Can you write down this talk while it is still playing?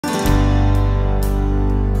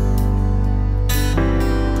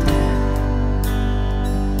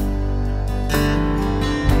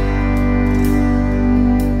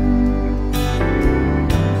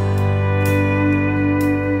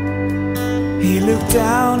He looked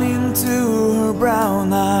down into her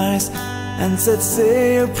brown eyes and said,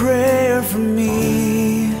 say a prayer for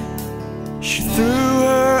me. She threw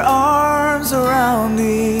her arms around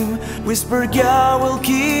him, whispered, God will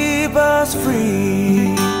keep us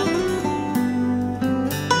free.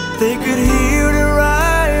 They could hear the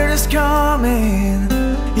riders coming.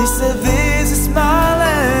 He said, this is my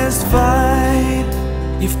last fight.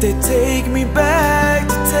 If they take me back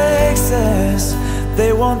to Texas,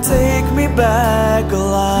 they won't take me back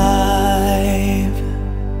alive.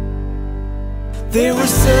 There were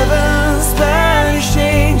 7 Spanish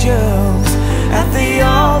angels at the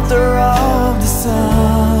altar of the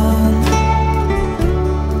sun.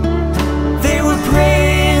 They were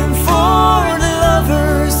praying for the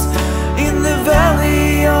lovers in the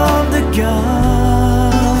valley of the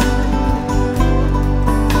gun.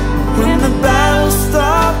 When the battle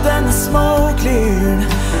stopped and the smoke cleared,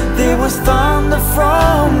 there was thunder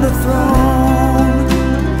from the throne.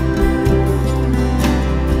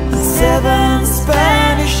 7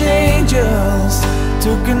 Spanish angels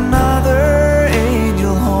took another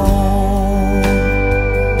angel home.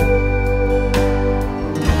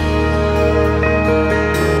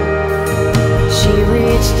 She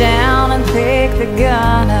reached down and picked the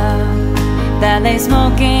gun up that lay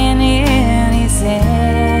smoking in his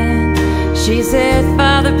hand. She said,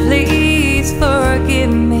 Father, please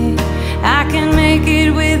forgive me, I can make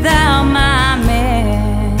it without my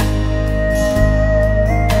man.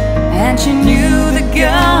 And she knew the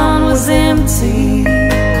gun was empty,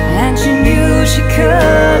 and she knew she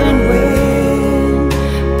couldn't win.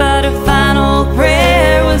 But a final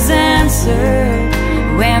prayer was answered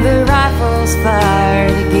when the rifles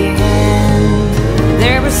fired again.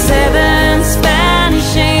 There were 7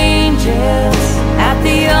 Spanish angels at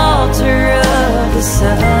the altar of the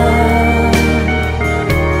sun.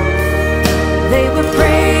 They were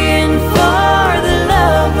praying for the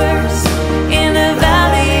lovers in the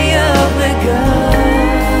valley of the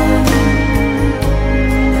gun.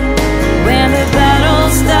 When the battle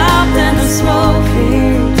stopped and the smoke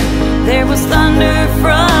cleared, there was thunder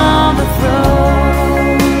from the throne.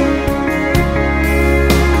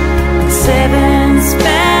 7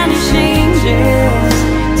 Spanish angels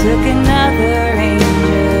took another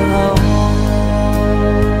angel home.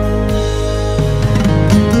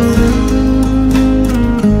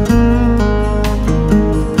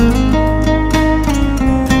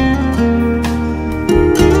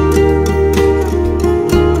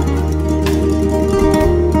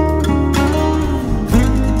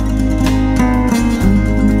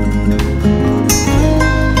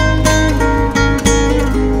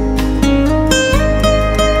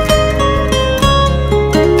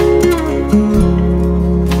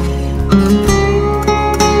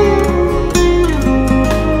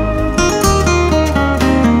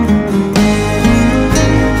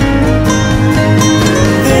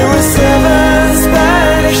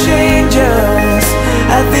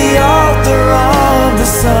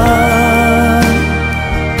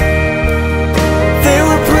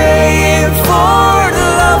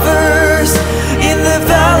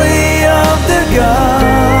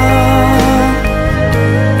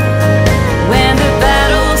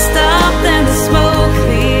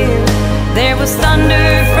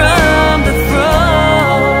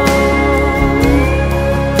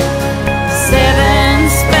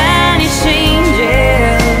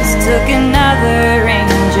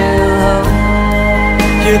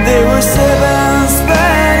 There were 7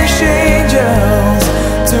 Spanish angels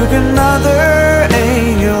took another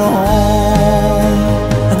angel home.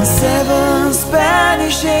 And 7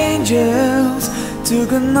 Spanish angels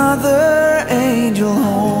took another angel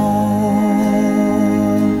home.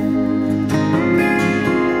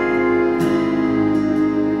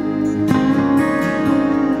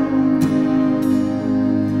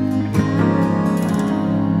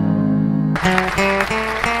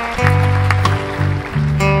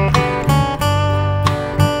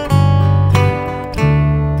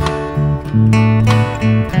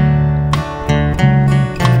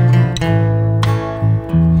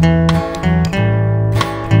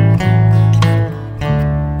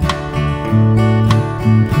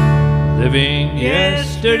 Living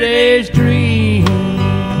yesterday's dream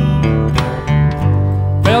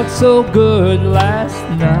felt so good last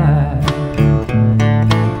night,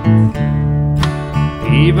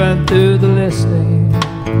 even through the listening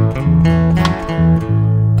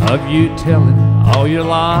of you telling all your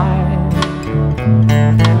lies.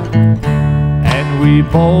 And we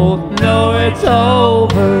both know it's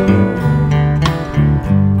over.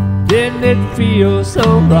 Didn't it feel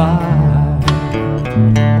so right?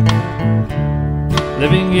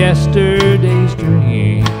 Living yesterday's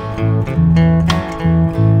dream.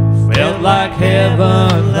 like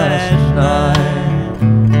heaven last night.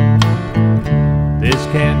 This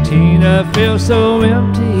cantina feels so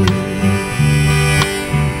empty,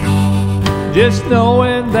 just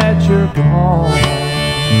knowing that you're gone.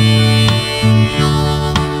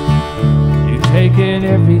 You've taken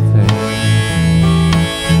everything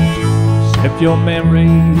except your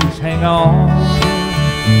memories hang on,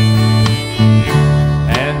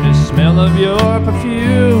 and the smell of your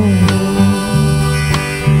perfume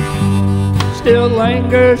still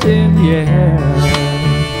lingers in the air.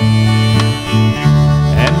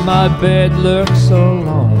 And my bed looks so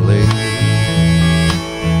lonely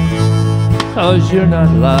 'cause you're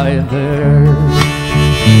not lying there.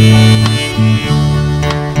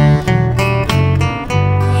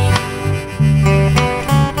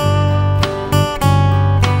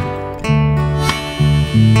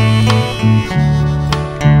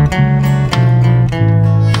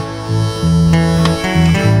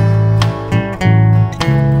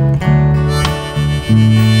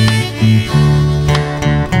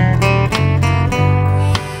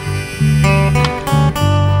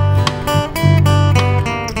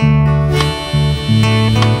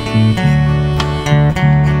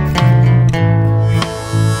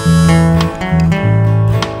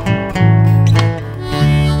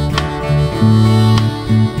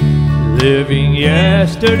 Living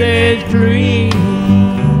yesterday's dream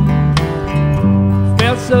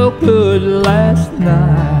felt so good last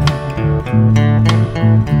night.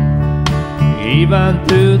 Even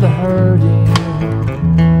through the hurting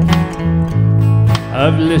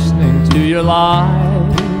of listening to your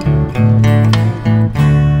lies,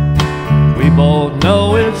 we both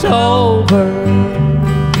know it's over,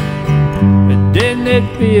 but didn't it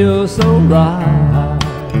feel so right?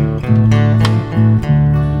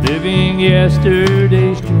 Living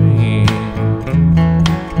yesterday's dream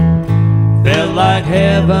felt like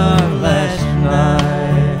heaven last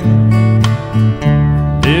night.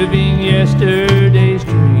 Living yesterday's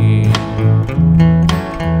dream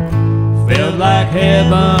felt like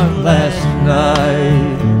heaven last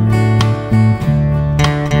night.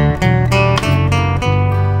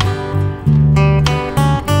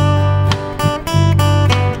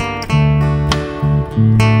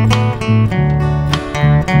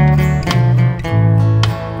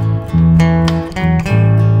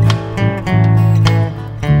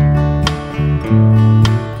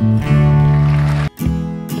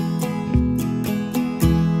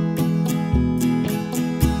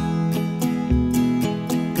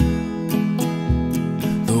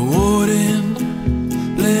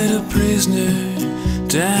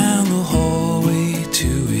 Down the hallway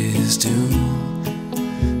to his doom,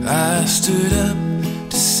 I stood up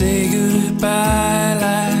to say goodbye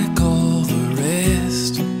like all the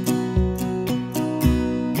rest,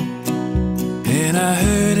 and I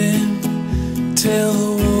heard him tell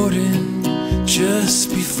the warden just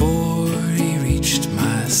before he reached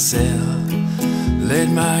my cell, let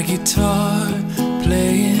my guitar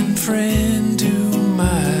playing friend do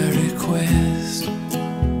my request.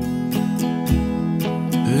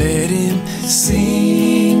 Let him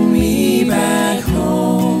sing me back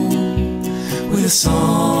home with a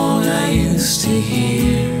song I used to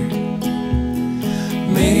hear.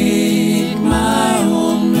 Make my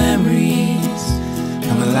old memories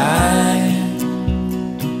come alive.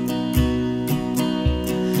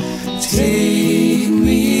 Take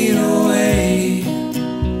me away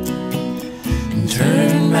and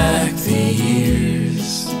turn back the years.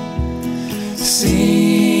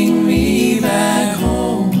 Sing me back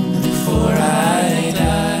home before I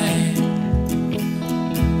die.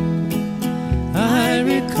 I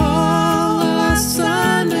recall the last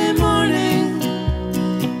Sunday morning,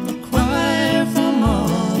 a choir from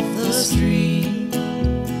off the street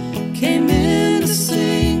came in to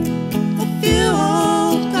sing a few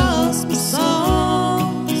old gospel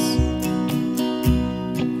songs,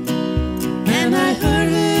 and I heard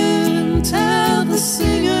him tell the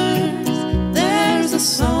singers, there's a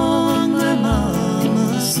song my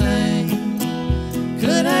mama sang.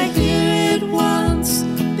 Could I hear it once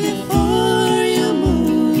before you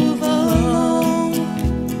move along?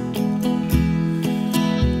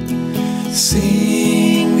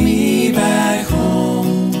 Sing me back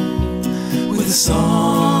home with a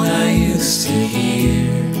song I used to hear.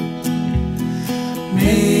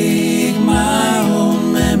 Make my old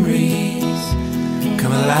memories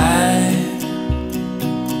come alive.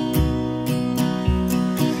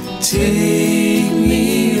 Take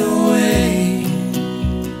me away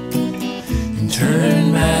and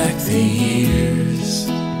turn back the years.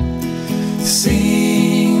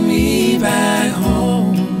 Sing me back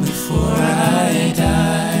home before I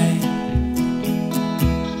die.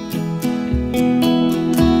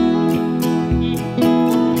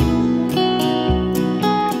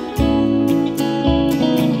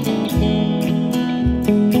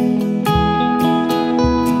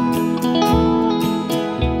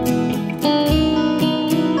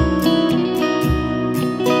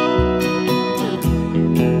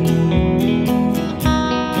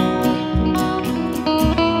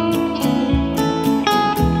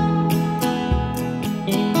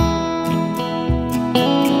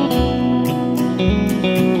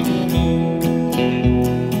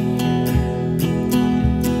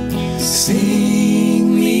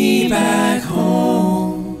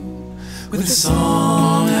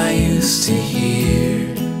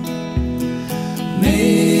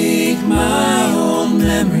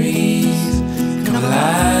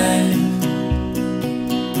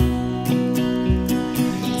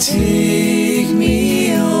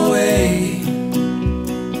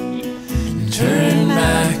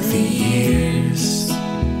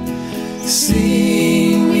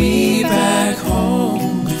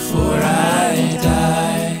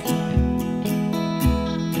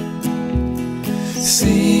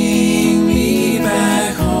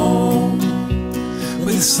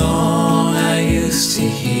 song I used to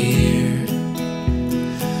hear.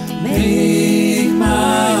 Make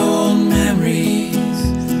my old memories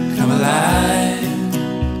come alive.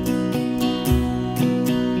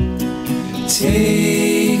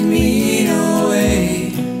 Take me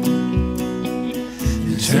away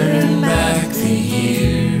and turn back the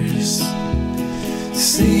years.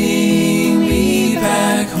 Sing me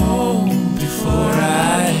back home before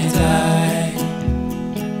I die.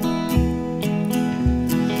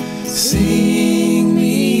 Sing